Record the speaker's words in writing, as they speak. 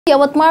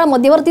यवतम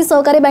मध्यवर्ती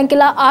सहकारी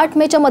बँकेला 8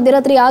 मेच्या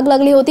मध्यरात्री आग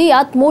लागली होती।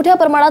 यात मोठ्या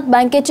प्रमाणात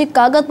बँकेची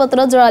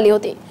कागदपत्र जळाली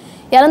होती।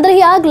 यानंतर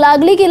ही आग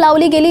लागली की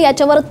लावली गेली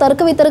याच्यावर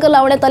तर्कवितर्क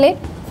लावण्यात आले।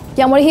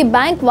 यामुळे ही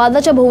बँक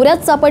वादाच्या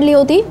भोवऱ्यात सापडली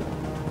होती।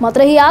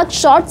 मात्र ही आग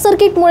शॉर्ट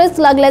सर्किटमुळेच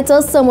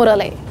लागल्याचं समोर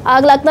आलंय।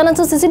 आग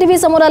लागतानाचं सीसीटीव्ही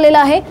समोर आलेलं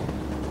आहे।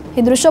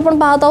 हे दृश्य आपण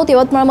पाहत आहोत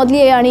यवतमाळमधली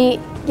आहे आणि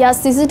या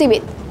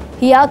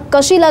सीसीटीव्हीत ही आग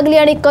कशी लागली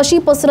आणि कशी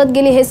पसरत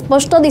गेली हे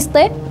स्पष्ट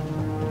दिसतंय।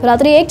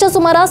 रात्री 1च्या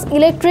सुमारास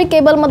इलेक्ट्रिक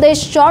केबलमध्ये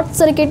शॉर्ट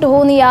सर्किट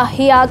होऊन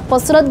ही आग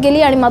पसरत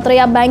गेली आणि मात्र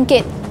या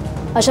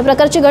बँकेत अशा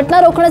प्रकारची घटना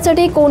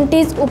रोखण्यासाठी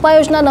कोणतीच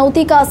उपाययोजना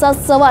नव्हती का असा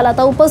सवाल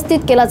आता उपस्थित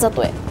केला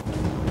जातोय।